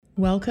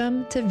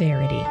Welcome to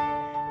Verity.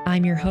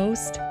 I'm your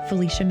host,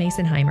 Felicia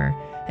Masonheimer,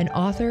 an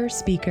author,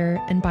 speaker,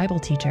 and Bible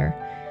teacher.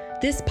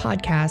 This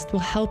podcast will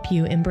help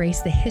you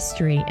embrace the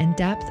history and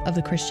depth of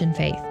the Christian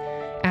faith,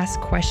 ask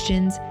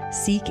questions,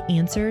 seek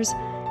answers,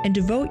 and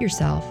devote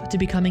yourself to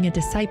becoming a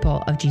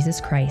disciple of Jesus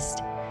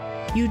Christ.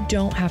 You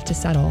don't have to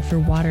settle for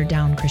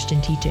watered-down Christian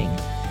teaching.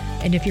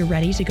 And if you're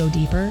ready to go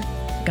deeper,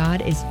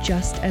 God is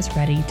just as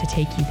ready to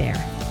take you there.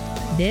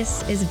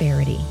 This is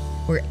Verity,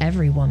 where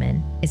every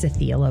woman is a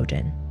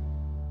theologian.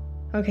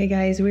 Okay,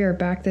 guys, we are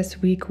back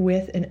this week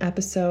with an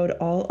episode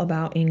all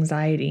about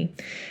anxiety.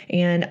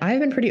 And I've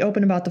been pretty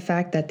open about the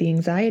fact that the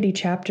anxiety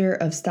chapter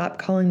of Stop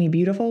Calling Me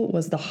Beautiful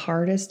was the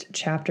hardest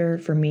chapter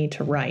for me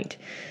to write,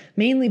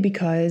 mainly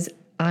because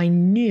I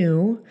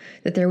knew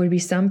that there would be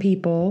some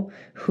people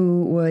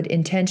who would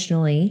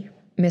intentionally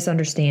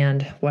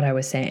misunderstand what I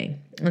was saying.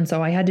 And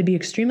so I had to be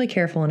extremely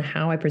careful in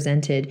how I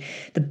presented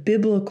the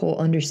biblical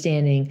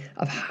understanding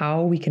of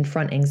how we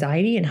confront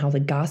anxiety and how the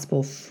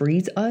gospel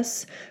frees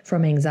us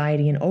from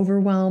anxiety and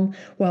overwhelm,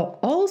 while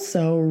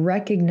also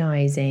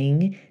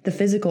recognizing the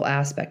physical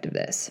aspect of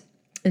this.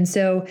 And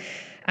so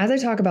as I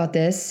talk about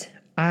this,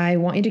 I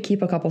want you to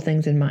keep a couple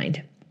things in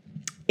mind.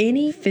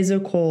 Any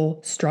physical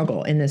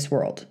struggle in this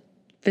world,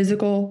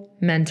 physical,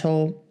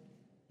 mental,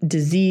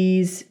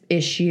 disease,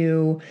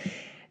 issue,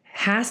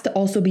 has to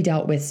also be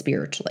dealt with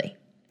spiritually.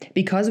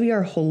 Because we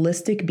are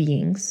holistic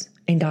beings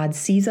and God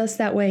sees us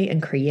that way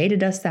and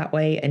created us that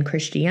way, and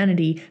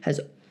Christianity has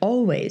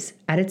always,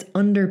 at its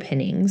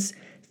underpinnings,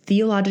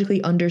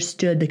 theologically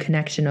understood the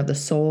connection of the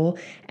soul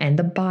and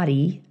the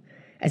body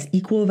as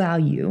equal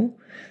value,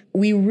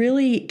 we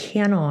really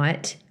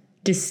cannot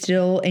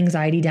distill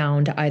anxiety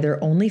down to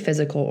either only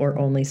physical or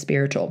only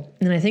spiritual.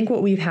 And I think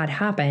what we've had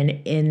happen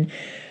in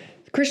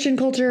Christian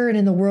culture and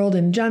in the world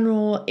in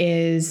general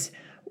is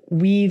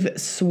we've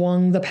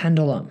swung the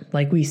pendulum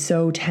like we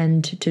so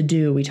tend to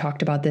do. We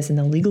talked about this in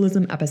the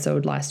legalism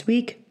episode last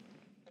week.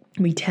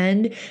 We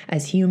tend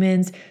as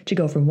humans to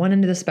go from one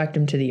end of the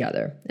spectrum to the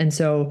other. And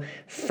so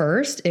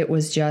first it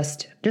was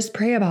just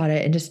pray about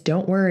it and just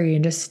don't worry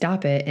and just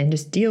stop it and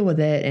just deal with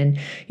it. And,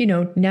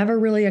 never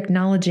really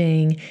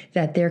acknowledging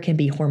that there can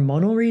be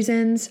hormonal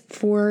reasons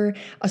for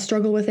a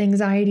struggle with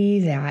anxiety,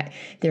 that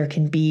there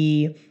can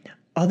be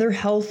other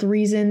health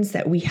reasons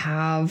that we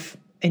have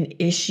an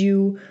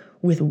issue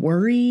with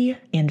worry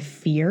and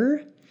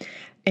fear,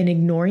 and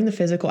ignoring the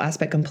physical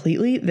aspect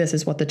completely. This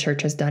is what the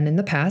church has done in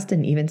the past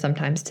and even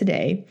sometimes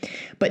today.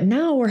 But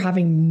now we're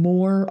having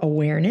more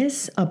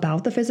awareness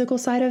about the physical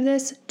side of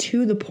this,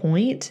 to the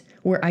point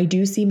where I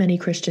do see many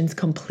Christians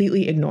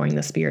completely ignoring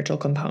the spiritual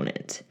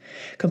component,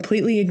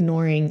 completely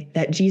ignoring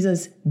that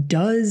Jesus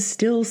does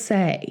still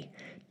say,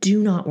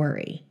 do not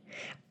worry.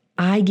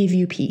 I give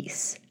you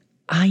peace.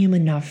 I am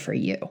enough for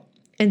you.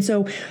 And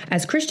so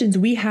as Christians,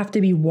 we have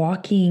to be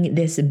walking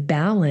this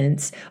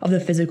balance of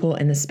the physical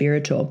and the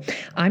spiritual.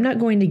 I'm not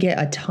going to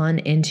get a ton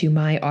into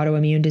my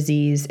autoimmune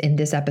disease in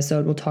this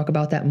episode. We'll talk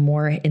about that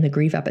more in the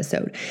grief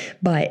episode.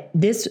 But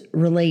this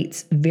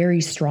relates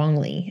very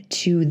strongly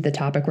to the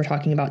topic we're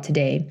talking about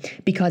today,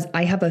 because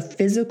I have a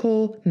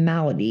physical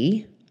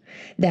malady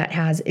that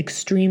has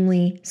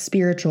extremely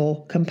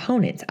spiritual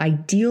components. I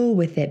deal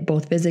with it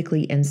both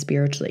physically and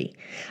spiritually.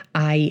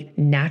 I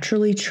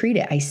naturally treat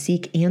it. I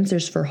seek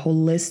answers for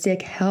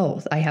holistic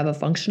health. I have a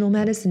functional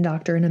medicine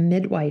doctor and a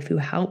midwife who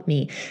help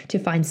me to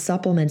find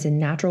supplements and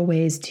natural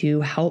ways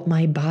to help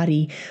my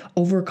body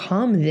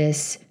overcome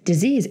this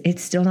disease.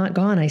 It's still not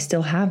gone. I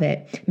still have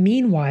it.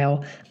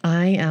 Meanwhile,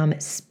 I am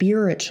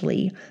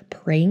spiritually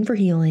praying for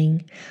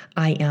healing.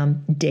 I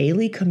am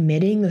daily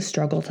committing the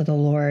struggle to the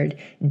Lord,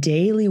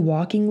 daily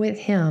walking with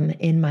Him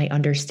in my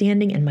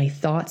understanding and my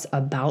thoughts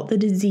about the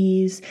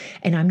disease,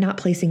 and I'm not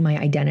placing my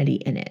identity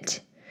in it.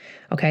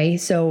 Okay,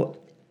 so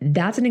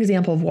that's an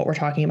example of what we're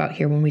talking about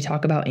here when we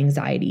talk about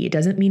anxiety. It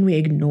doesn't mean we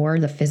ignore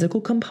the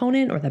physical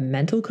component or the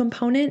mental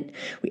component.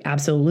 We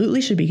absolutely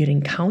should be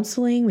getting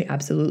counseling. We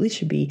absolutely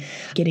should be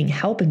getting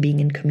help and being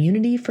in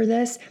community for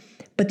this.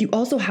 But you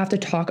also have to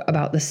talk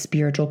about the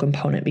spiritual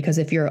component, because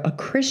if you're a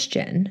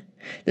Christian,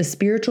 the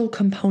spiritual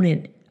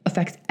component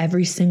affects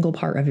every single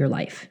part of your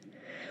life.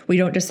 We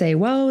don't just say,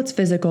 well, it's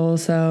physical,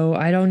 so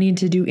I don't need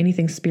to do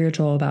anything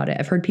spiritual about it.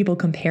 I've heard people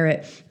compare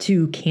it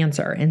to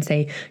cancer and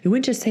say, you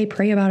wouldn't just say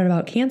pray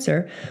about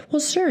cancer.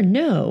 Well, sure,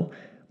 no,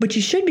 but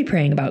you should be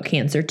praying about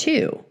cancer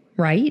too,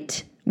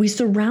 right? We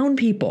surround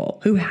people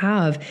who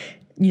have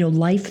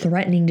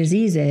life-threatening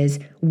diseases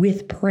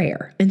with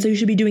prayer. And so you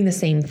should be doing the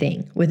same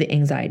thing with the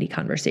anxiety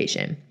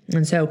conversation.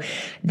 And so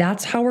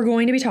that's how we're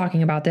going to be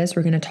talking about this.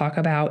 We're going to talk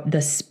about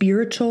the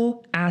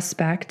spiritual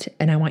aspect.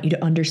 And I want you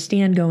to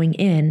understand going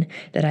in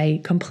that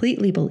I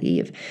completely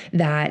believe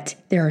that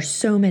there are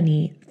so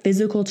many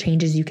physical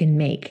changes you can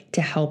make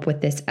to help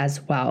with this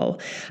as well.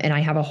 And I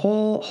have a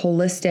whole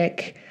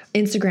holistic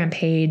Instagram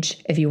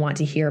page if you want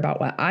to hear about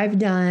what I've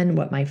done,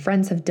 what my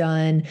friends have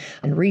done,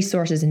 and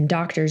resources and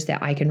doctors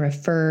that I can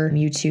refer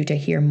you to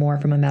hear more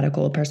from a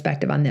medical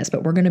perspective on this.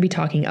 But we're going to be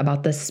talking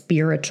about the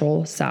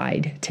spiritual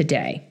side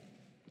today.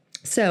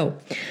 So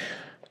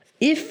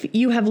If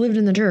you have lived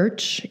in the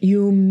church,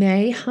 you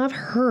may have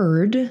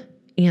heard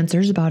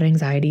answers about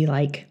anxiety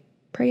like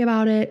pray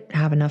about it,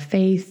 have enough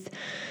faith.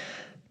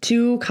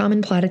 2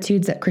 common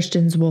platitudes that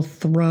Christians will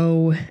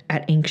throw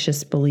at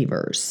anxious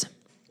believers.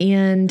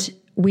 And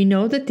we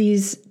know that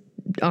these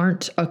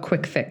aren't a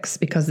quick fix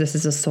because this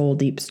is a soul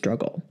deep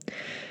struggle.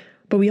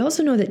 But we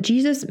also know that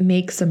Jesus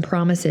makes some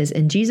promises,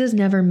 and Jesus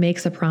never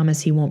makes a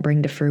promise he won't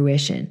bring to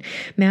fruition.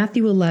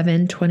 Matthew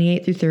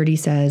 11:28-30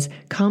 says,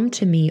 "Come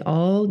to me,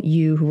 all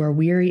you who are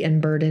weary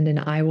and burdened, and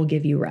I will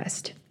give you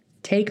rest.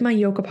 Take my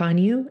yoke upon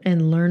you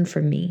and learn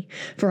from me,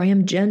 for I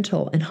am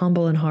gentle and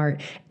humble in heart,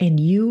 and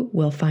you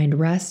will find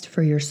rest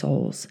for your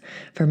souls.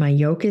 For my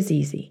yoke is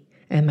easy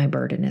and my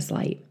burden is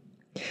light."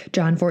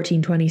 John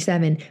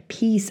 14:27,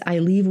 "Peace I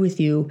leave with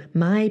you,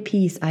 my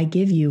peace I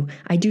give you.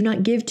 I do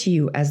not give to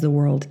you as the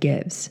world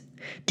gives.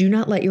 Do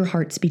not let your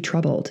hearts be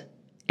troubled,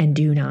 and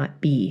do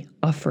not be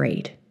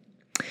afraid."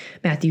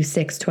 Matthew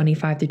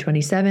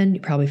 6:25-27,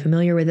 you're probably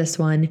familiar with this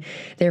one.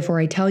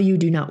 "Therefore I tell you,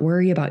 do not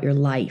worry about your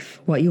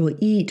life, what you will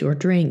eat or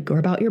drink, or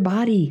about your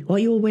body,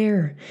 what you will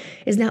wear.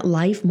 Is not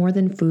life more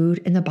than food,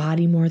 and the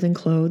body more than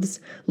clothes?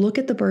 Look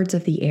at the birds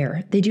of the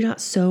air. They do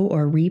not sow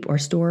or reap or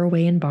store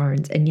away in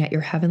barns, and yet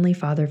your heavenly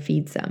Father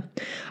feeds them.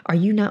 Are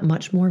you not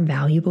much more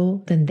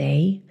valuable than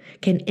they?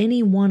 Can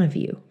any one of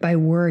you, by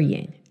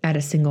worrying, add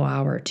a single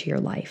hour to your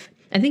life?"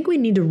 I think we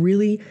need to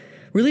really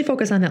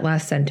focus on that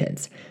last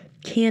sentence.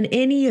 Can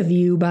any of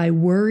you, by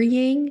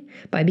worrying,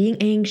 by being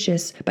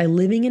anxious, by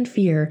living in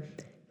fear,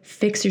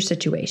 fix your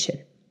situation?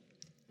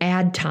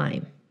 Add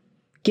time.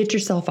 Get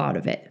yourself out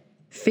of it.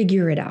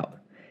 Figure it out.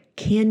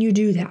 Can you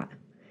do that?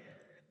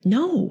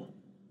 No,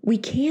 we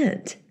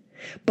can't.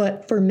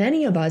 But for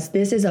many of us,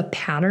 this is a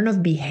pattern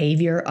of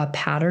behavior, a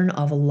pattern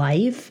of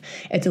life.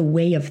 It's a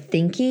way of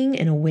thinking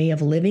and a way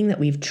of living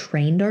that we've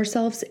trained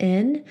ourselves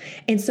in.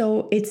 And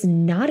so it's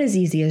not as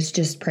easy as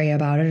just pray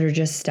about it or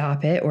just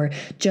stop it or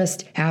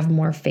just have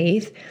more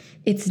faith.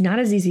 It's not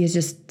as easy as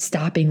just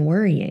stopping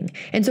worrying.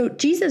 And so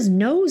Jesus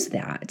knows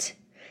that.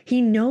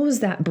 He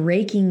knows that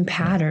breaking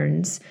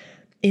patterns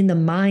in the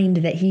mind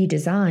that he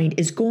designed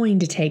is going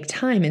to take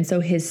time. And so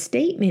his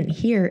statement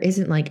here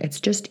isn't like, it's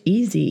just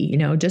easy,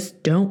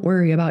 just don't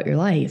worry about your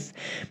life,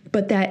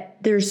 but that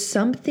there's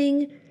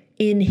something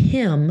in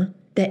him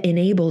that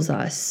enables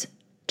us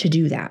to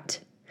do that.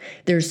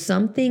 There's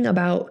something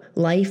about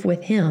life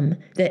with him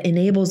that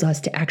enables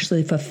us to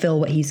actually fulfill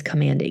what he's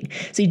commanding.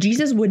 See,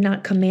 Jesus would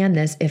not command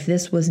this if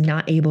this was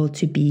not able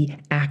to be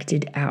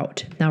acted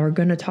out. Now we're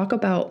going to talk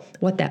about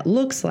what that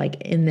looks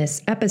like in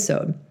this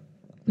episode.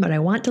 But I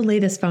want to lay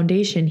this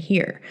foundation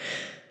here.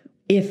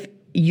 If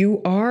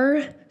you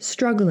are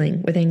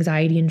struggling with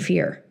anxiety and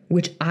fear,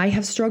 which I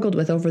have struggled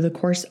with over the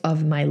course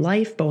of my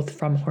life, both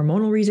from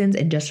hormonal reasons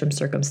and just from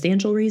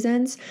circumstantial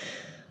reasons,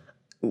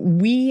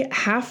 we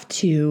have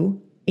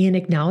to, in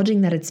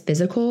acknowledging that it's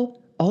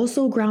physical,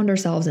 also ground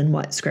ourselves in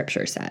what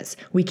Scripture says.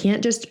 We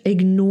can't just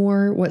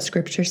ignore what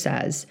Scripture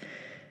says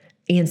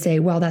and say,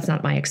 well, that's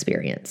not my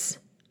experience.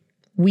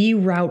 We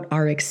route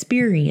our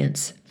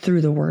experience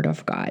through the Word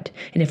of God.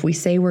 And if we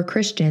say we're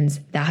Christians,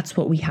 that's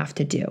what we have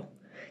to do.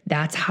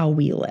 That's how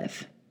we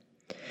live.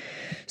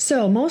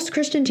 So most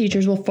Christian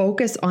teachers will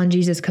focus on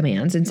Jesus'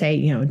 commands and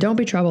say, don't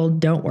be troubled,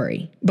 don't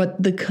worry.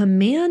 But the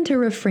command to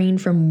refrain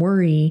from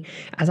worry,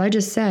 as I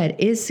just said,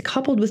 is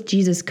coupled with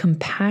Jesus'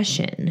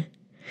 compassion.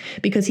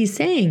 Because he's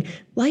saying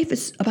life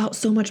is about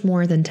so much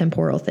more than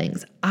temporal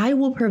things. I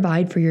will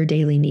provide for your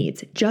daily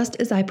needs, just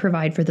as I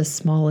provide for the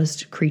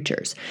smallest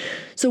creatures.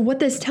 So what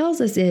this tells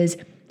us is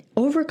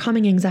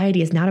overcoming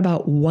anxiety is not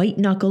about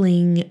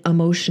white-knuckling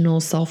emotional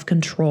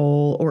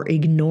self-control or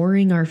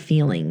ignoring our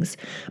feelings,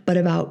 but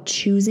about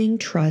choosing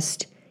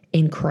trust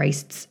in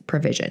Christ's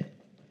provision.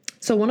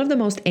 So one of the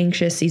most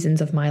anxious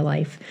seasons of my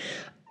life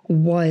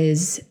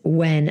was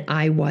when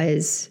I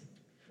was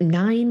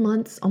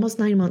almost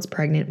 9 months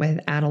pregnant with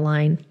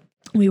Adeline.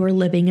 We were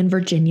living in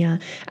Virginia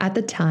at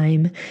the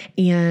time,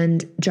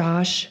 and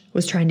Josh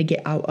was trying to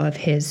get out of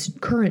his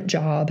current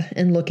job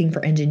and looking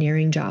for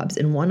engineering jobs.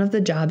 And one of the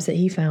jobs that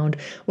he found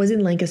was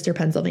in Lancaster,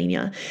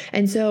 Pennsylvania.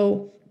 And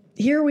so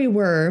here we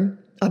were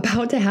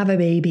about to have a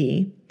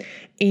baby,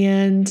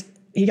 and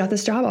he got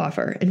this job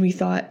offer. And we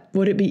thought,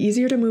 would it be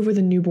easier to move with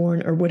a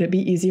newborn, or would it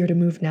be easier to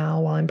move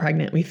now while I'm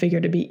pregnant? We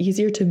figured it'd be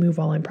easier to move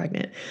while I'm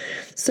pregnant.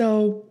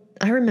 So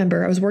I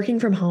remember I was working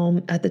from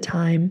home at the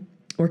time,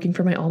 working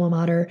for my alma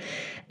mater,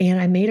 and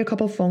I made a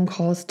couple phone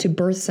calls to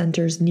birth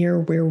centers near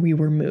where we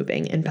were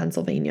moving in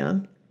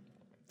Pennsylvania,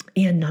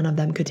 and none of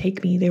them could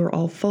take me. They were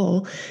all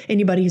full.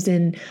 Anybody who's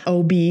in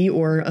OB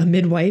or a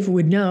midwife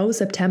would know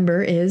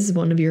September is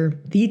one of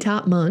the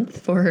top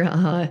month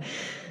for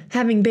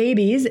having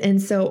babies,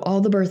 and so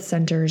all the birth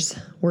centers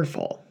were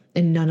full,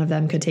 and none of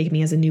them could take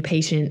me as a new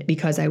patient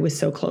because I was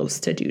so close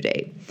to due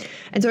date.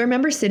 And so I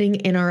remember sitting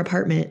in our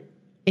apartment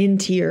in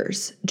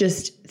tears,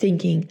 just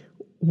thinking,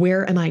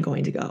 where am I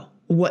going to go?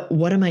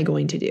 What am I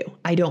going to do?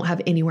 I don't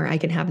have anywhere I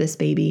can have this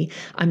baby.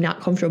 I'm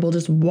not comfortable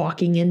just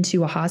walking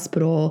into a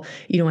hospital,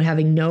 and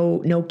having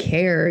no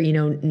care,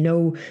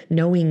 no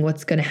knowing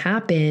what's going to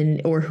happen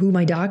or who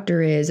my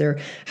doctor is or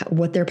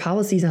what their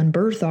policies on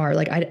birth are.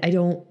 Like, I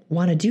don't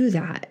want to do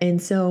that.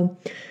 And so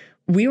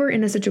we were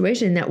in a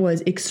situation that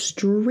was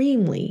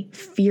extremely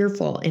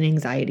fearful and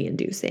anxiety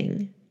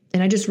inducing.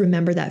 And I just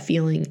remember that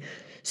feeling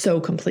so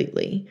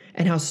completely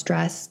and how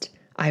stressed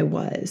I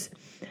was.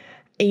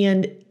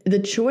 And the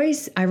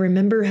choice I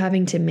remember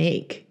having to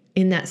make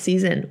in that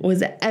season was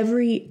that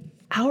every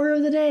hour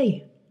of the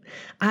day,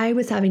 I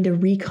was having to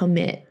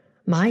recommit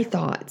my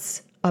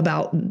thoughts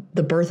about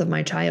the birth of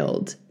my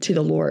child to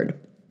the Lord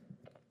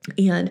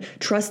and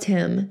trust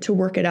Him to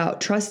work it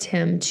out, trust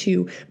Him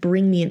to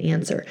bring me an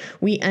answer.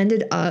 We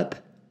ended up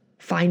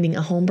finding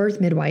a home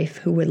birth midwife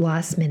who would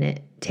last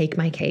minute take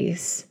my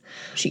case.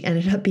 She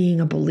ended up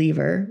being a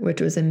believer, which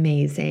was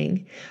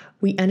amazing.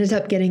 We ended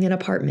up getting an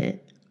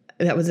apartment.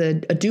 That was a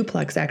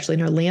duplex, actually,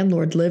 and our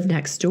landlord lived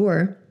next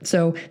door.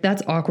 So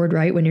that's awkward,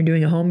 right? When you're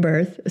doing a home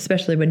birth,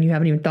 especially when you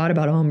haven't even thought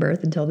about a home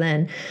birth until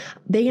then.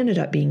 They ended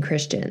up being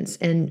Christians.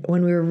 And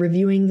when we were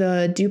reviewing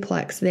the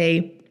duplex,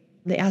 they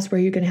asked,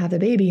 where you're going to have the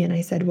baby. And I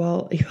said,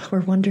 well,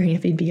 we're wondering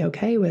if you'd be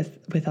okay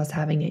with us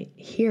having it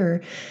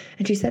here.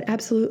 And she said,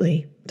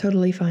 absolutely,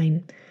 totally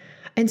fine.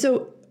 And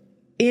so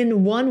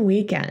in one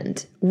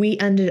weekend, we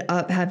ended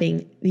up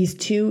having these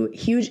two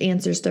huge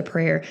answers to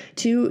prayer,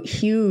 two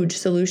huge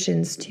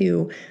solutions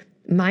to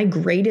my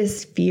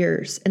greatest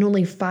fears. And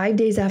only 5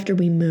 days after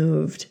we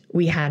moved,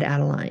 we had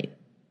Adeline,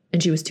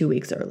 and she was 2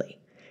 weeks early.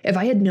 If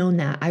I had known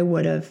that, I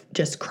would have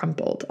just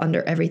crumpled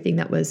under everything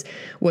that was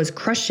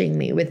crushing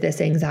me with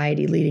this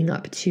anxiety leading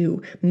up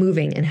to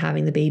moving and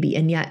having the baby.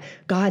 And yet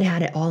God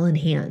had it all in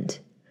hand.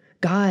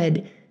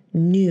 God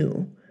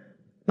knew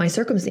my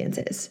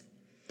circumstances.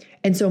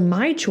 And so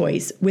my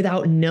choice,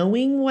 without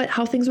knowing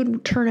how things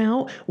would turn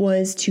out,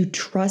 was to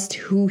trust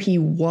who He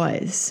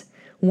was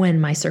when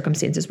my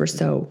circumstances were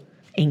so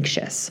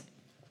anxious.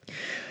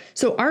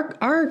 So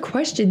our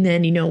question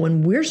then,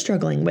 when we're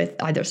struggling with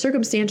either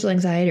circumstantial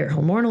anxiety or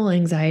hormonal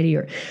anxiety,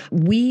 or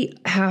we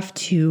have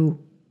to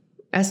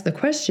ask the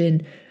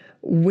question,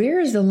 where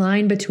is the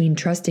line between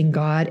trusting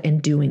God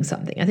and doing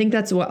something? I think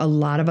that's what a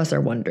lot of us are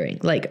wondering.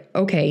 Like,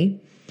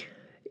 okay,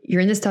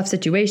 you're in this tough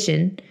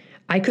situation.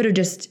 I could have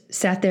just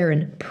sat there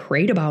and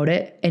prayed about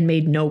it and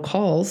made no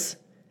calls.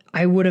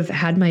 I would have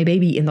had my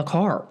baby in the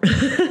car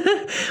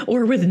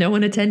or with no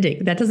one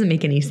attending. That doesn't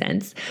make any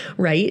sense,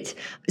 right?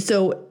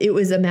 So it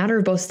was a matter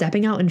of both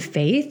stepping out in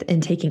faith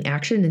and taking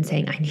action and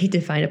saying, I need to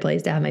find a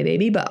place to have my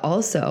baby, but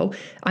also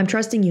I'm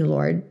trusting you,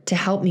 Lord, to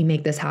help me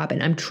make this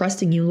happen. I'm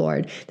trusting you,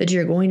 Lord, that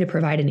you're going to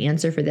provide an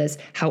answer for this,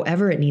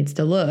 however it needs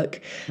to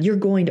look. You're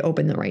going to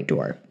open the right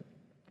door.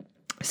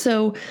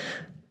 So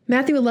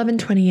Matthew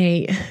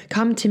 11:28,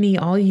 come to me,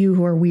 all you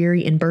who are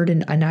weary and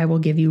burdened, and I will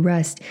give you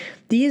rest.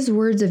 These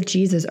words of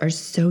Jesus are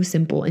so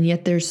simple, and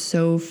yet they're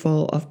so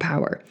full of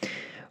power.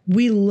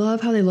 We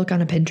love how they look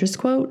on a Pinterest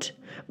quote,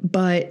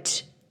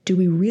 but do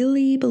we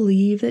really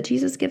believe that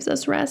Jesus gives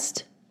us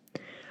rest?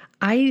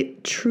 I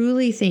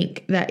truly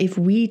think that if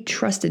we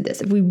trusted this,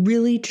 if we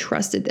really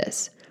trusted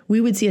this, we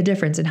would see a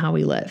difference in how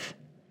we live.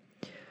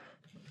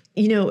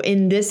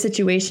 In this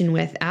situation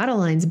with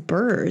Adeline's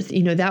birth,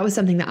 that was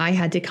something that I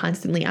had to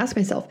constantly ask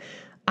myself.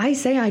 I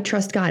say I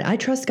trust God. I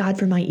trust God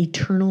for my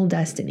eternal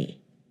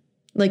destiny.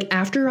 Like,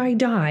 after I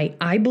die,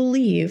 I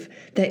believe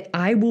that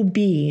I will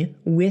be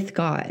with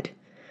God.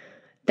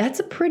 That's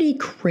a pretty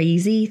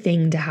crazy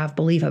thing to have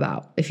belief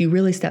about if you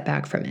really step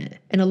back from it.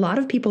 And a lot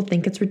of people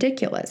think it's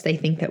ridiculous. They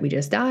think that we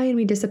just die and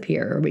we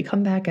disappear, or we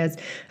come back as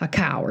a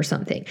cow or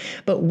something.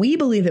 But we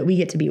believe that we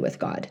get to be with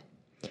God.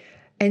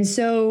 And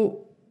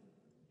so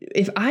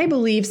if I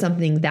believe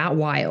something that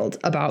wild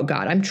about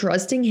God, I'm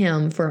trusting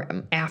Him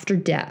for after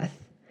death,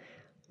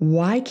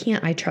 why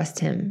can't I trust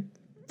Him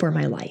for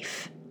my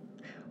life?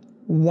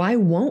 Why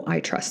won't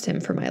I trust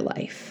Him for my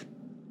life?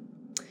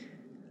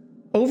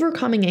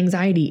 Overcoming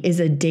anxiety is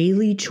a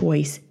daily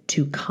choice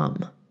to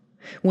come.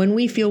 When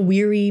we feel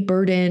weary,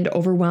 burdened,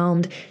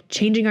 overwhelmed,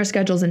 changing our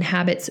schedules and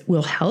habits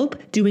will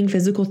help. Doing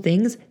physical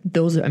things,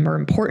 those are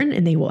important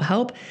and they will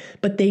help,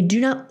 but they do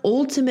not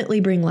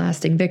ultimately bring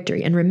lasting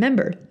victory. And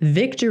remember,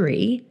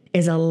 victory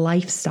is a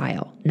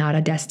lifestyle, not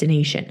a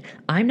destination.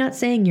 I'm not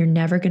saying you're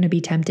never going to be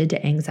tempted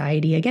to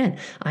anxiety again.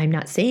 I'm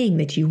not saying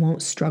that you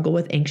won't struggle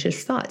with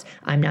anxious thoughts.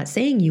 I'm not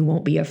saying you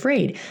won't be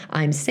afraid.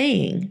 I'm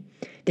saying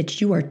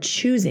that you are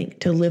choosing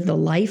to live the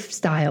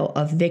lifestyle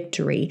of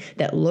victory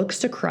that looks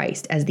to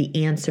Christ as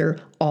the answer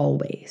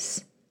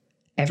always,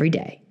 every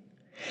day.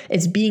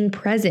 It's being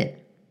present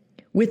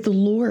with the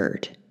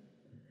Lord.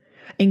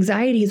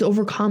 Anxiety is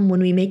overcome when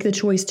we make the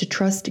choice to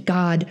trust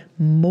God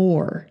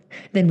more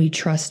than we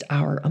trust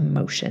our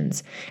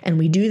emotions. And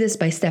we do this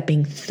by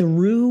stepping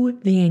through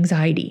the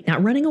anxiety,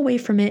 not running away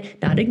from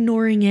it, not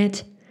ignoring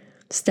it,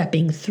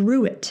 stepping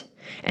through it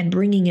and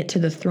bringing it to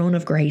the throne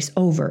of grace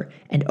over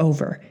and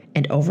over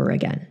and over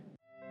again.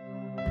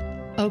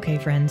 Okay,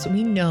 friends,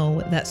 we know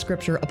that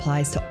scripture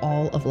applies to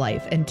all of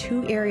life, and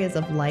two areas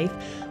of life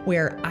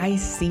where I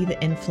see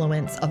the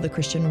influence of the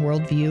Christian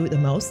worldview the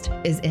most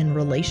is in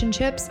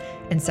relationships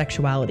and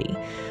sexuality.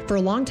 For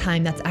a long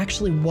time, that's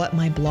actually what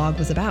my blog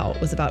was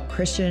about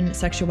Christian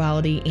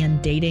sexuality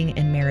and dating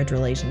and marriage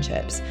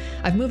relationships.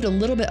 I've moved a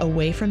little bit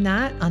away from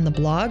that on the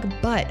blog,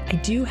 but I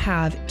do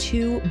have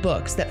 2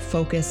 books that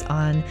focus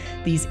on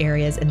these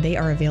areas, and they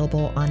are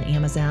available on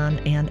Amazon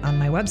and on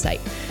my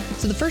website.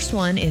 So the first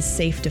one is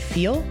Safe to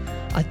Feel,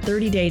 a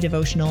 30-day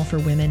devotional for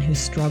women who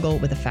struggle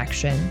with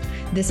affection.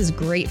 This is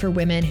great for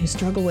women who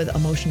struggle with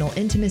emotional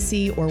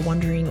intimacy or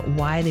wondering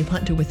why they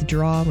want to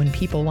withdraw when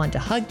people want to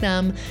hug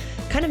them,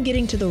 kind of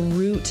getting to the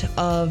root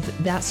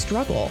of that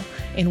struggle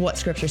and what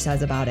scripture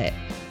says about it.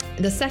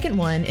 The second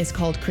one is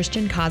called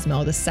Christian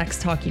Cosmo, the sex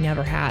talk you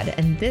never had.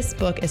 And this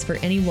book is for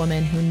any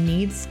woman who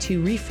needs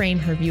to reframe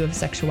her view of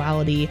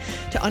sexuality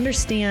to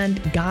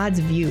understand God's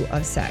view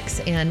of sex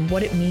and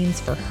what it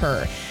means for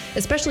her,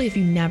 especially if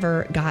you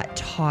never got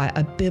taught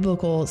a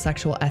biblical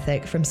sexual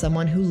ethic from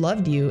someone who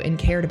loved you and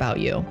cared about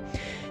you.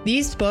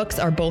 These books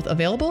are both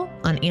available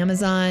on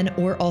Amazon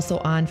or also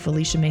on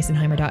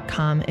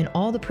FeliciaMasonheimer.com, and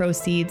all the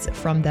proceeds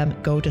from them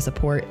go to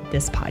support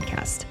this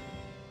podcast.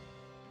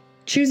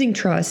 Choosing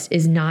trust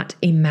is not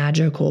a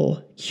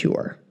magical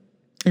cure.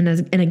 And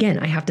again,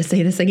 I have to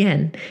say this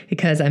again,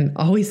 because I'm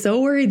always so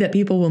worried that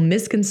people will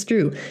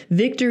misconstrue.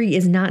 Victory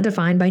is not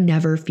defined by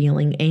never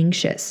feeling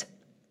anxious.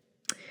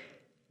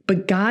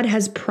 But God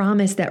has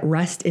promised that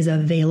rest is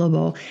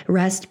available,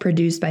 rest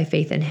produced by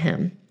faith in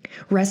Him.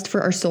 Rest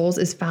for our souls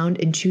is found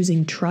in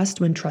choosing trust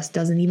when trust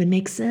doesn't even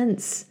make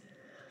sense.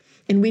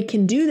 And we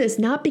can do this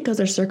not because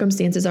our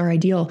circumstances are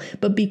ideal,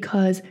 but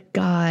because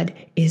God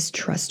is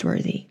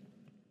trustworthy.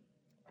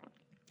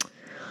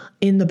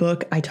 In the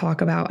book, I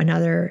talk about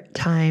another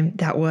time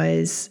that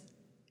was,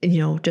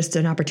 just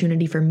an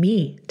opportunity for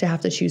me to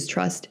have to choose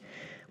trust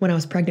when I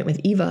was pregnant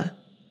with Eva.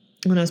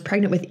 When I was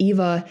pregnant with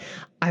Eva,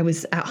 I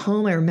was at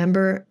home. I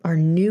remember our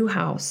new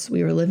house.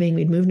 We'd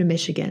moved to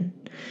Michigan,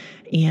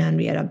 and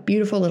we had a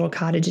beautiful little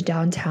cottage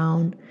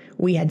downtown.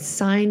 We had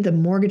signed the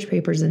mortgage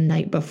papers the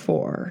night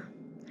before.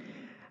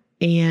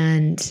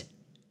 And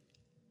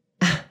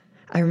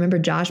I remember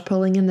Josh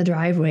pulling in the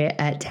driveway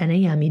at 10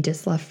 a.m. He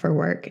just left for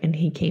work, and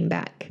he came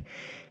back.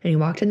 And he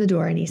walked in the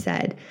door and he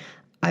said,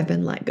 "I've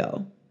been let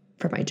go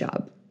for my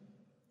job."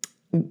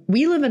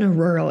 We live in a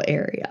rural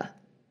area.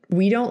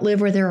 We don't live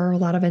where there are a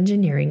lot of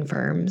engineering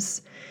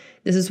firms.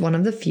 This is one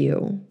of the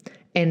few.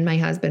 And my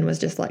husband was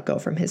just let go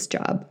from his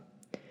job.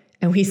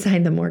 And we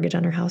signed the mortgage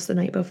on our house the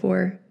night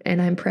before,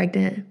 and I'm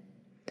pregnant.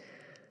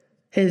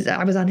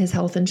 I was on his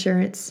health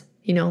insurance,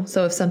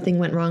 so if something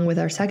went wrong with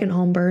our second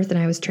home birth and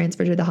I was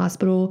transferred to the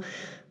hospital,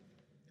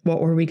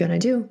 what were we going to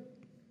do?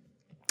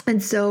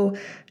 And so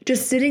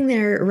just sitting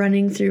there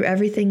running through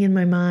everything in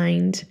my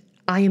mind,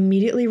 I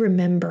immediately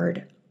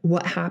remembered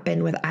what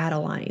happened with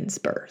Adeline's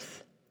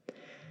birth.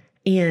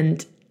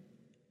 And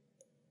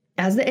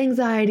as the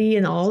anxiety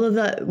and all of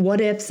the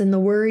what ifs and the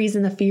worries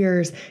and the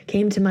fears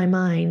came to my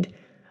mind,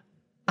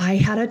 I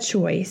had a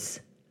choice.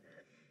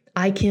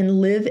 I can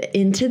live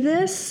into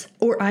this,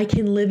 or I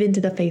can live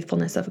into the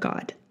faithfulness of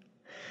God.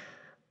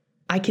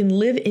 I can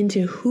live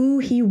into who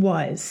He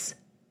was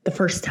the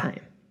first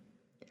time,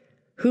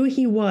 who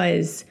He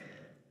was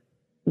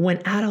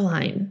when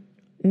Adeline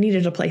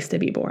needed a place to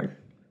be born.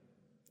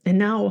 And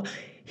now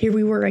here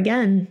we were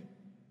again,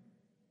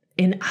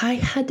 and I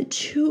had to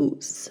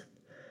choose.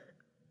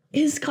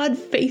 Is God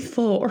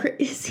faithful or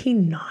is He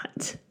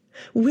not?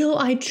 Will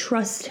I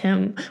trust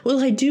Him? Will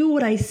I do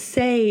what I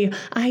say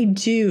I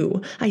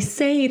do? I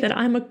say that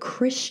I'm a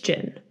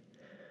Christian.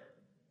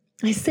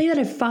 I say that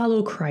I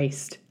follow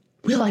Christ.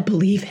 Will I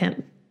believe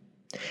Him?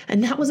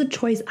 And that was a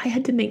choice I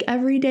had to make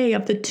every day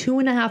of the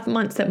 2.5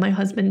 months that my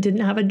husband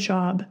didn't have a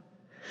job.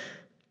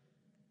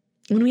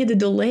 When we had to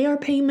delay our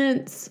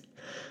payments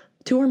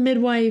to our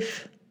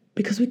midwife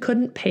because we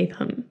couldn't pay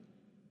them.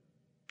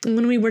 And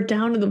when we were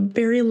down to the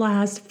very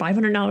last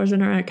 $500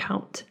 in our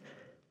account.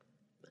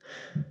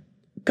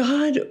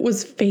 God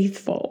was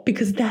faithful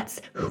because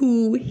that's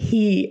who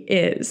He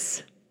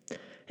is.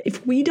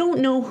 If we don't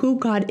know who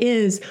God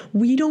is,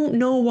 we don't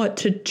know what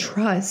to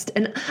trust.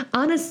 And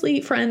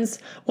honestly, friends,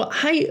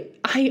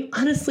 I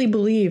honestly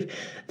believe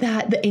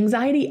that the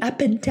anxiety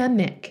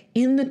epidemic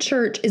in the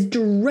church is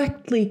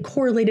directly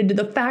correlated to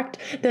the fact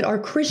that our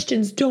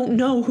Christians don't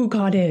know who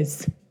God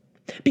is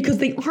because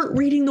they aren't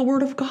reading the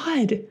Word of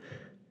God.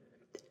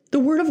 The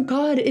Word of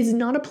God is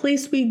not a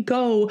place we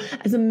go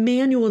as a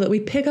manual that we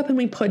pick up and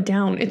we put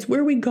down. It's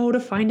where we go to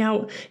find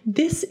out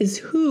this is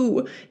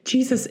who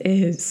Jesus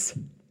is.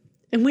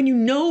 And when you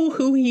know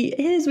who He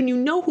is, when you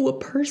know who a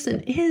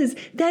person is,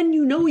 then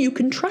you know you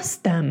can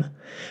trust them.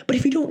 But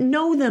if you don't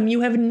know them,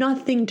 you have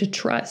nothing to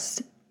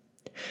trust.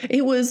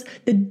 It was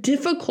the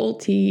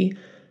difficulty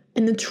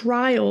and the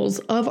trials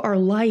of our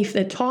life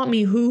that taught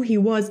me who He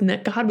was and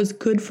that God was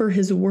good for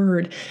His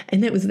word.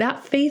 And it was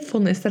that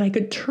faithfulness that I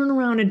could turn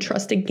around and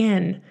trust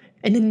again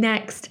in the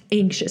next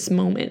anxious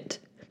moment.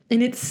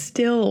 And it's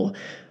still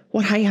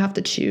what I have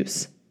to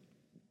choose.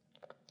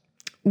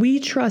 We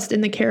trust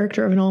in the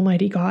character of an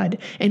almighty God,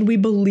 and we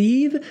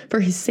believe for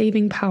his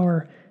saving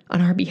power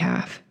on our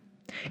behalf.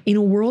 In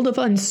a world of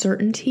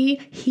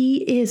uncertainty, he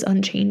is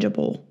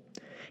unchangeable.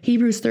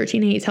 Hebrews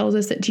 13:8 tells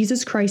us that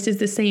Jesus Christ is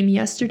the same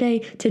yesterday,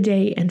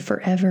 today, and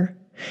forever.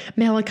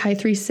 Malachi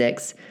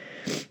 3:6,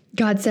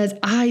 God says,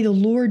 I, the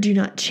Lord, do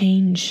not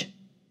change.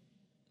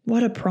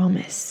 What a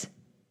promise.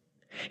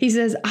 He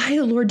says, I,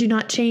 the Lord, do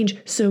not change,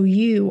 so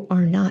you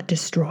are not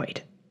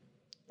destroyed.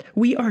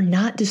 We are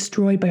not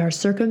destroyed by our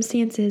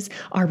circumstances,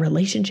 our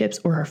relationships,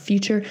 or our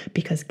future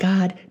because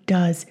God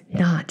does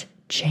not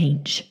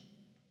change.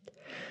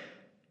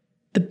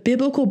 The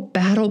biblical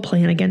battle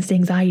plan against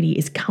anxiety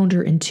is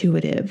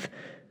counterintuitive.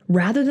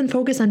 Rather than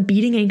focus on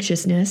beating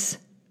anxiousness,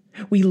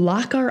 we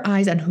lock our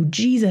eyes on who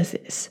Jesus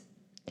is.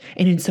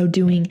 And in so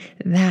doing,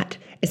 that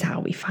is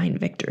how we find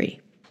victory.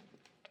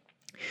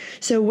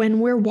 So when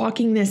we're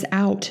walking this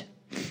out,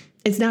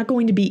 it's not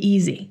going to be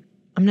easy.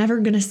 I'm never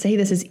going to say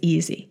this is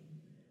easy.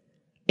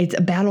 It's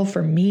a battle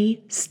for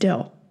me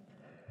still.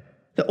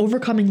 The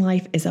overcoming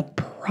life is a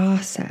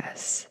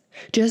process.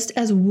 Just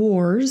as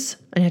wars,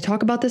 and I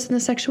talk about this in the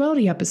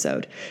sexuality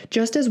episode,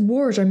 just as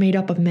wars are made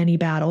up of many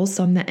battles,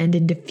 some that end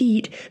in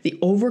defeat, the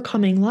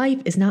overcoming life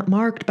is not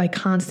marked by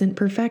constant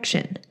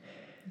perfection.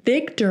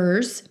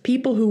 Victors,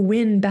 people who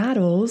win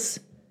battles,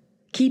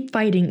 keep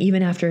fighting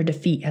even after a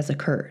defeat has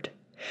occurred.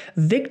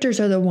 Victors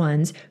are the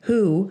ones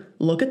who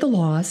look at the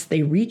loss, they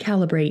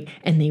recalibrate,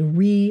 and they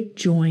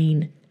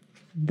rejoin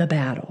the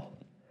battle.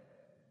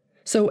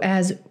 So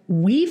as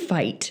we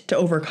fight to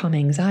overcome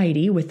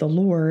anxiety with the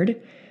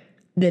Lord,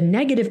 the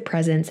negative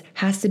presence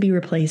has to be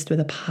replaced with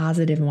a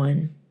positive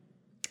one.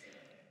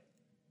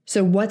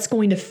 So what's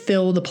going to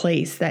fill the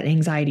place that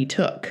anxiety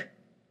took?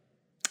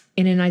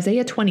 And in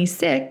Isaiah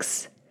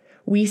 26,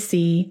 we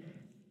see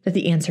that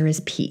the answer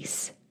is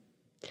peace.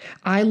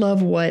 I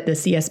love what the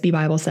CSB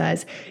Bible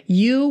says.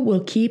 You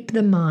will keep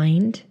the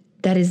mind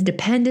that is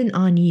dependent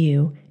on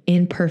you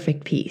in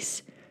perfect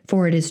peace,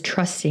 for it is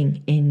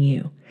trusting in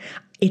you.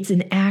 It's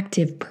an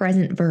active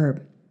present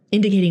verb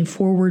indicating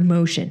forward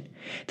motion.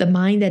 The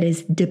mind that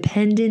is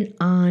dependent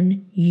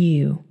on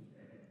you.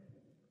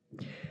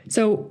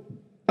 So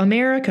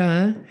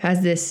America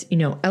has this,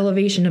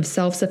 elevation of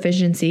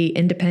self-sufficiency,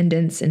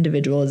 independence,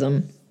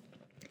 individualism.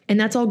 And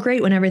that's all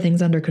great when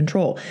everything's under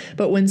control.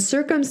 But when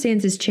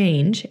circumstances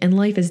change and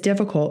life is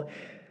difficult,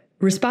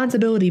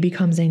 responsibility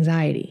becomes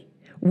anxiety.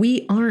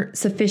 We aren't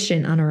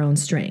sufficient on our own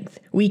strength.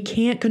 We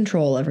can't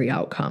control every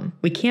outcome.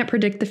 We can't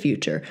predict the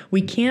future.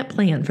 We can't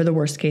plan for the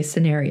worst case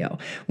scenario.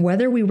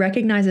 Whether we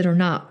recognize it or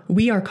not,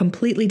 we are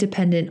completely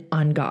dependent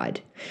on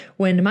God.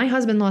 When my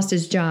husband lost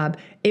his job,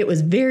 it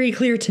was very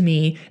clear to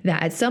me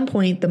that at some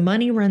point the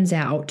money runs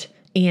out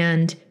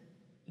and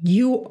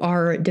you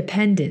are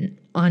dependent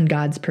on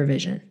God's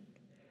provision.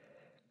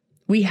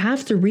 We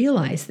have to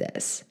realize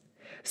this.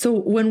 So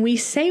when we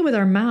say with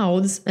our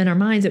mouths and our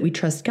minds that we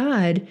trust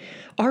God,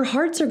 our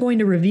hearts are going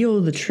to reveal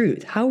the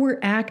truth. How we're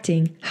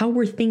acting, how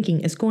we're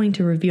thinking is going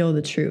to reveal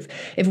the truth.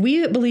 If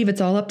we believe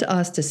it's all up to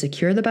us to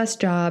secure the best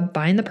job,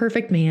 find the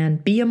perfect man,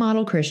 be a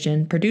model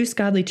Christian, produce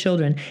godly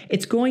children,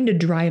 it's going to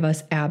drive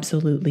us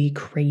absolutely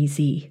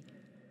crazy.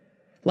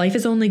 Life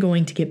is only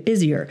going to get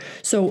busier.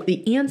 So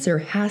the answer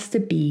has to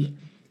be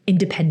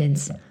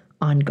independence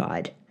on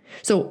God.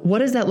 So what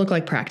does that look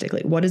like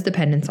practically? What is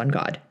dependence on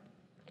God?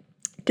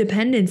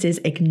 Dependence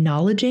is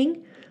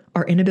acknowledging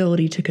our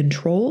inability to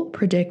control,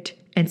 predict,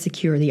 and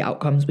secure the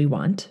outcomes we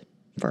want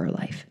for our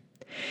life.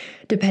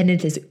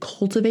 Dependence is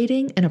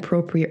cultivating an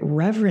appropriate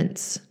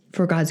reverence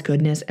for God's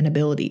goodness and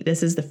ability.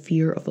 This is the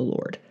fear of the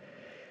Lord.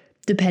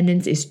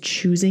 Dependence is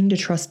choosing to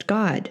trust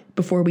God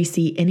before we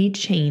see any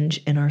change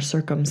in our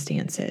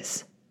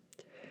circumstances.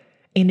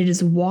 And it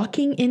is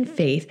walking in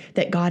faith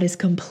that God is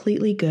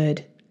completely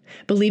good,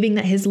 believing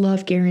that his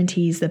love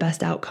guarantees the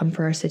best outcome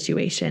for our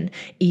situation,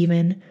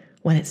 even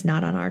when it's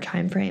not on our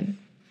time frame.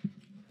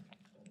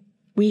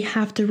 We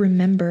have to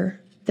remember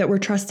that we're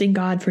trusting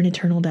God for an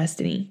eternal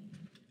destiny,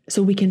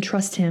 so we can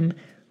trust him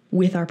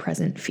with our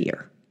present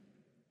fear.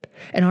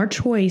 And our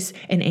choice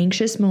in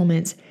anxious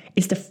moments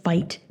is to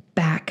fight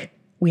back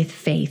with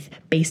faith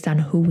based on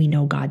who we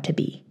know God to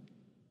be.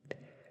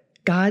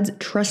 God's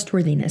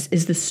trustworthiness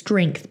is the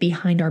strength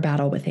behind our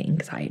battle with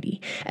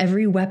anxiety.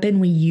 Every weapon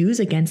we use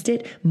against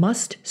it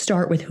must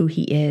start with who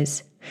he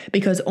is,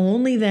 because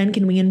only then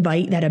can we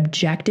invite that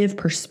objective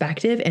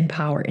perspective and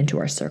power into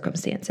our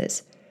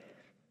circumstances.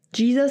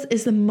 Jesus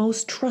is the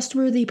most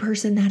trustworthy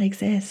person that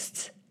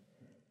exists.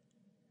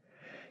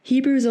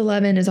 Hebrews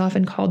 11 is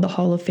often called the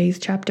Hall of Faith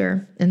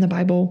chapter in the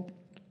Bible.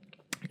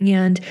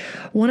 And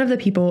one of the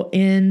people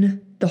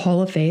in the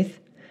Hall of Faith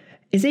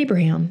is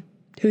Abraham,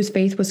 whose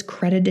faith was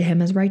credited to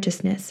him as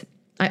righteousness.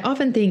 I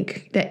often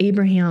think that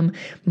Abraham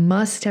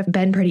must have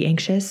been pretty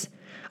anxious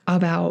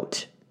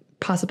about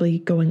possibly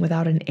going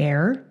without an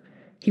heir.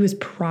 He was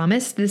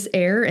promised this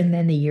heir, and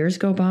then the years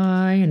go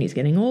by and he's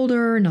getting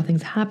older,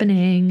 nothing's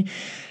happening.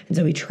 And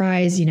so he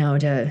tries,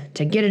 to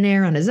get an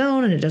heir on his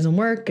own, and it doesn't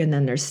work. And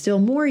then there's still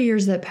more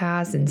years that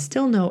pass and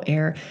still no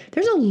heir.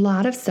 There's a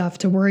lot of stuff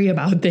to worry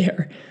about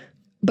there.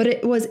 But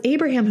it was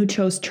Abraham who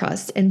chose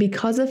trust, and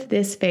because of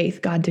this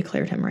faith, God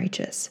declared him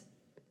righteous.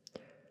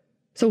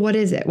 So what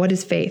is it? What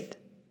is faith?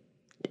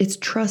 It's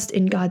trust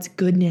in God's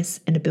goodness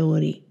and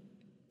ability.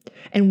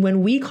 And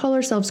when we call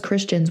ourselves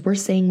Christians, we're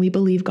saying we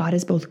believe God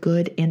is both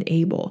good and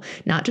able,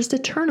 not just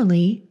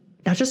eternally,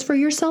 not just for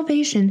your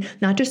salvation,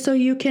 not just so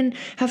you can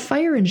have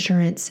fire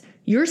insurance.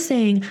 You're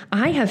saying,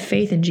 I have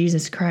faith in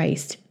Jesus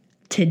Christ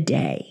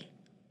today,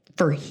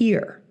 for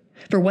here,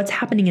 for what's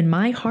happening in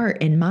my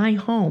heart, in my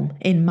home,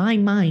 in my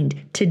mind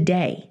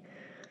today.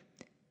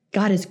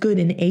 God is good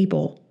and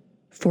able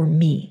for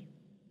me.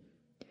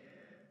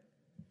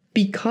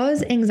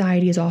 Because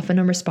anxiety is often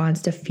a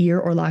response to fear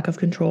or lack of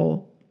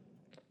control,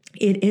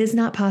 it is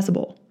not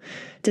possible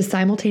to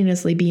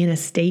simultaneously be in a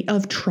state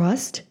of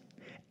trust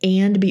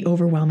and be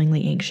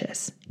overwhelmingly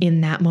anxious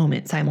in that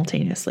moment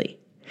simultaneously.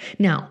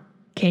 Now,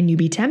 can you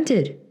be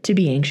tempted to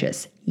be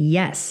anxious?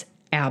 Yes,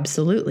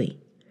 absolutely.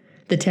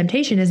 The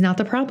temptation is not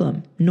the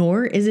problem,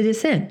 nor is it a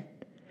sin.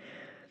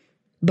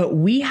 But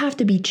we have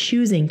to be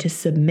choosing to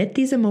submit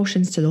these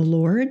emotions to the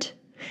Lord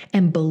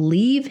and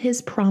believe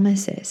His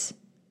promises.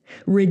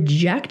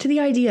 Reject the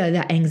idea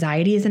that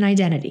anxiety is an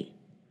identity.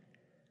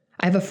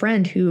 I have a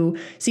friend who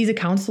sees a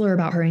counselor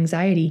about her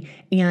anxiety,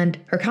 and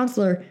her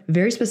counselor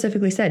very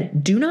specifically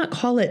said, do not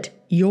call it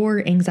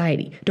your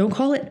anxiety. Don't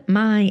call it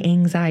my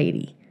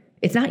anxiety.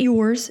 It's not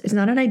yours. It's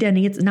not an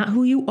identity. It's not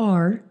who you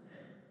are.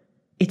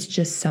 It's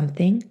just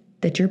something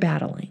that you're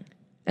battling.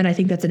 And I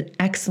think that's an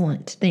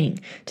excellent thing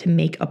to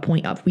make a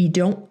point of. We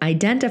don't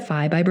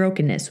identify by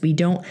brokenness. We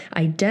don't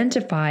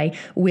identify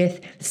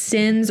with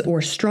sins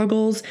or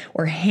struggles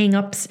or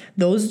hang-ups.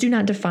 Those do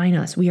not define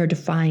us. We are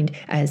defined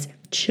as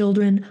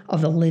children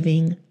of the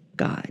living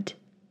God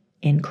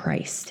in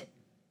Christ.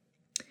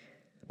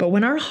 But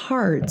when our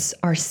hearts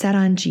are set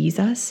on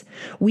Jesus,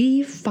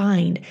 we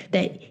find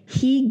that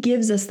He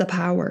gives us the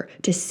power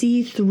to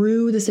see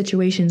through the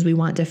situations we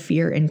want to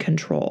fear and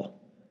control.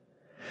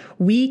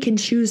 We can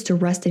choose to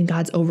rest in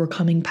God's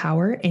overcoming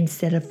power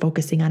instead of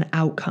focusing on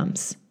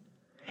outcomes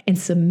and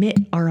submit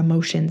our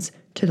emotions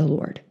to the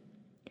Lord.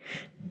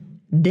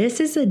 This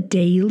is a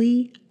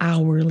daily,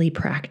 hourly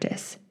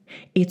practice.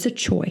 It's a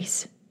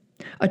choice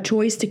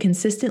to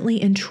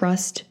consistently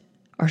entrust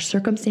our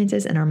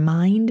circumstances and our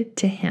mind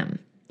to Him.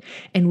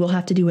 And we'll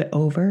have to do it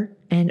over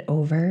and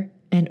over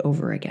and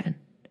over again.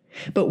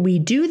 But we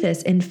do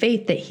this in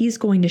faith that He's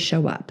going to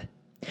show up.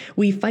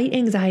 We fight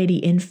anxiety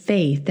in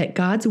faith that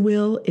God's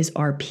will is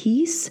our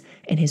peace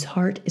and His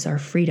heart is our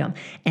freedom.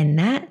 And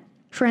that,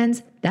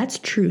 friends, that's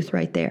truth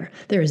right there.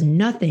 There is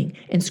nothing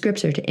in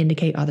Scripture to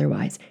indicate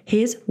otherwise.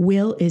 His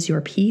will is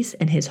your peace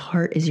and His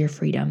heart is your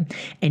freedom.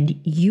 And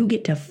you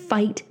get to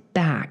fight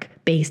back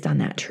based on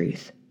that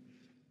truth.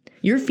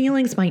 Your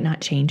feelings might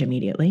not change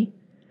immediately.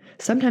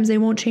 Sometimes they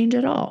won't change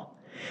at all.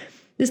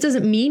 This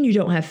doesn't mean you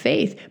don't have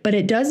faith, but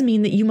it does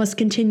mean that you must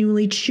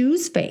continually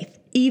choose faith,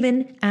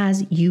 even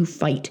as you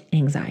fight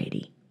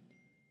anxiety.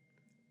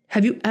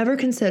 Have you ever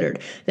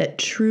considered that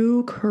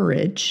true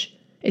courage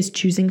is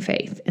choosing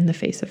faith in the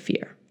face of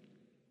fear?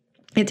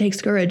 It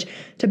takes courage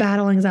to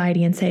battle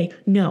anxiety and say,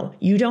 no,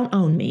 you don't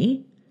own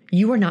me.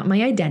 You are not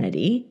my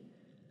identity.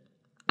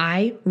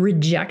 I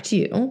reject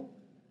you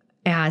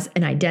as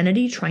an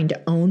identity trying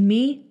to own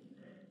me.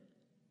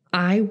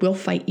 I will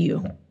fight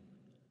you,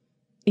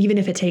 even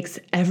if it takes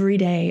every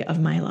day of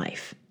my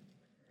life.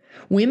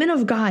 Women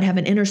of God have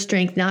an inner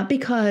strength not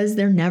because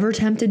they're never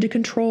tempted to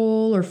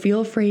control or feel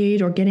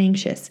afraid or get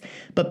anxious,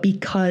 but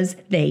because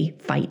they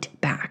fight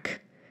back.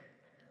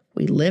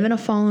 We live in a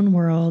fallen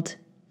world,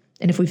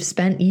 and if we've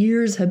spent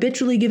years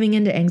habitually giving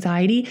in to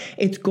anxiety,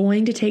 it's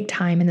going to take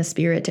time in the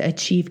Spirit to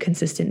achieve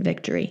consistent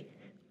victory.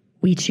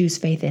 We choose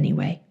faith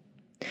anyway.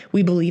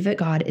 We believe that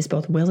God is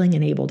both willing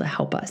and able to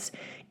help us,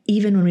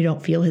 even when we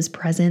don't feel His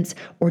presence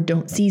or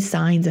don't see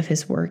signs of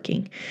His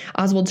working.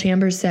 Oswald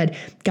Chambers said,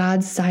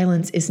 God's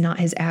silence is not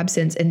His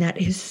absence, and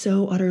that is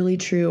so utterly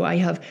true. I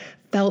have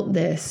felt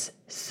this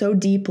so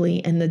deeply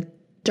in the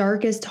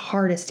darkest,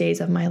 hardest days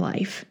of my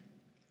life.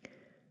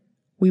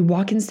 We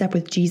walk in step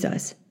with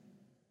Jesus,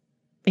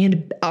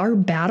 and our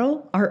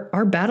battle,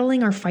 our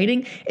battling, our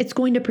fighting, it's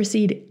going to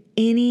precede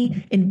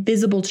any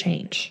invisible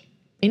change.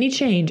 Any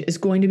change is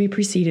going to be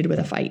preceded with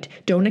a fight.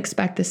 Don't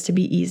expect this to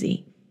be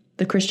easy.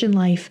 The Christian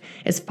life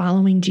is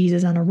following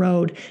Jesus on a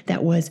road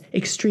that was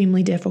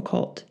extremely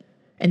difficult,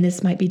 and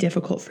this might be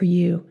difficult for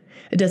you.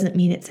 It doesn't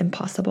mean it's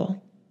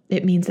impossible.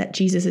 It means that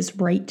Jesus is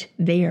right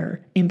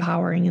there,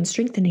 empowering and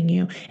strengthening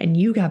you, and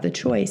you have the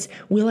choice.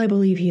 Will I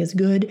believe He is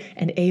good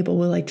and able?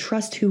 Will I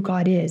trust who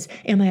God is?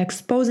 Am I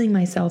exposing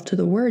myself to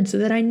the Word so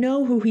that I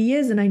know who He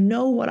is and I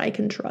know what I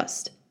can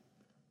trust?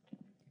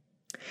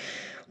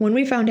 When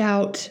we found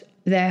out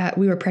that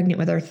we were pregnant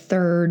with our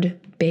third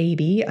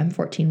baby. I'm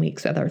 14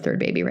 weeks with our third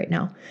baby right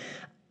now.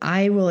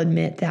 I will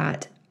admit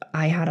that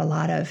I had a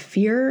lot of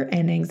fear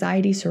and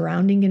anxiety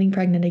surrounding getting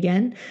pregnant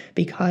again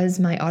because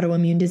my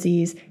autoimmune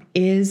disease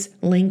is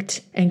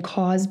linked and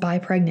caused by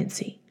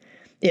pregnancy.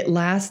 It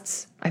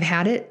lasts, I've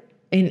had it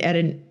at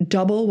a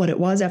double what it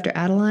was after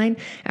Adeline,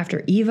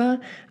 after Eva.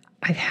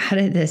 I've had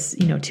it this,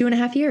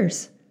 2.5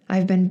 years.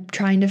 I've been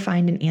trying to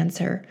find an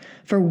answer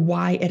for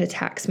why it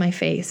attacks my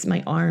face,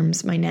 my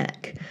arms, my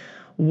neck,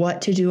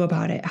 what to do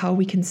about it, how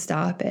we can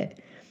stop it.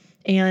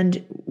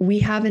 And we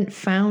haven't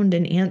found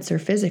an answer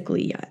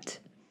physically yet.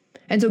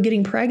 And so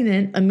getting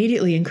pregnant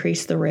immediately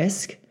increased the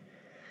risk.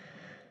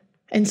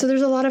 And so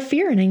there's a lot of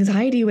fear and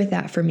anxiety with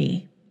that for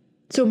me.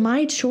 So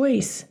my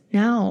choice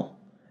now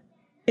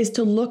is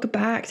to look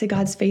back to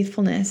God's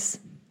faithfulness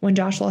when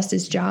Josh lost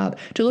his job,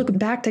 to look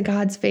back to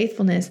God's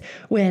faithfulness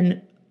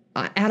when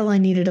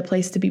Adeline needed a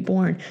place to be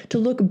born, to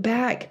look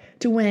back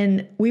to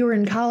when we were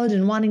in college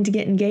and wanting to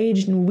get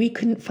engaged and we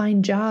couldn't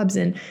find jobs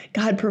and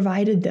God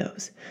provided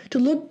those, to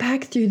look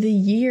back through the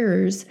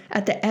years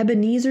at the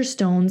Ebenezer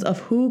stones of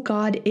who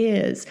God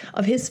is,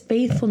 of his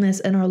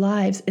faithfulness in our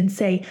lives and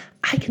say,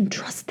 I can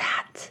trust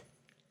that.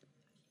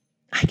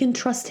 I can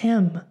trust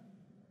him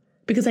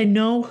because I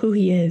know who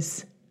he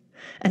is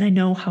and I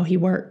know how he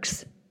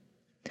works.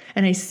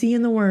 And I see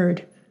in the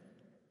word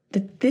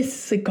that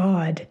this is a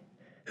God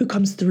who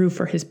comes through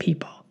for his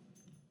people.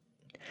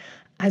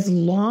 As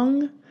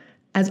long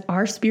as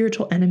our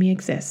spiritual enemy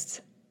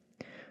exists,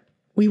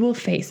 we will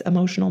face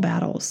emotional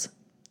battles.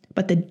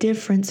 But the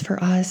difference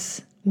for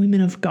us,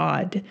 women of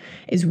God,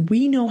 is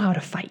we know how to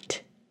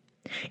fight.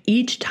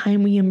 Each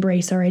time we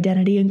embrace our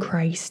identity in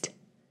Christ,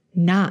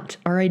 not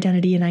our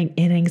identity in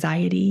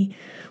anxiety,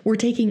 we're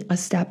taking a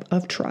step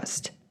of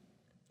trust.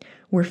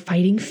 We're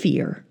fighting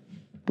fear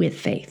with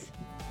faith.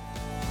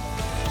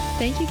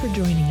 Thank you for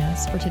joining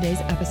us for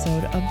today's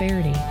episode of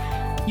Verity.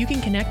 You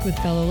can connect with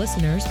fellow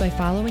listeners by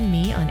following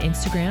me on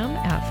Instagram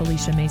at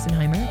Felicia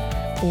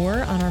Masonheimer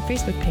or on our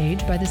Facebook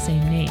page by the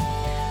same name.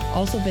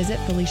 Also visit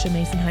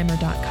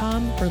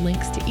FeliciaMasonheimer.com for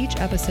links to each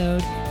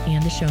episode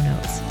and the show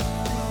notes.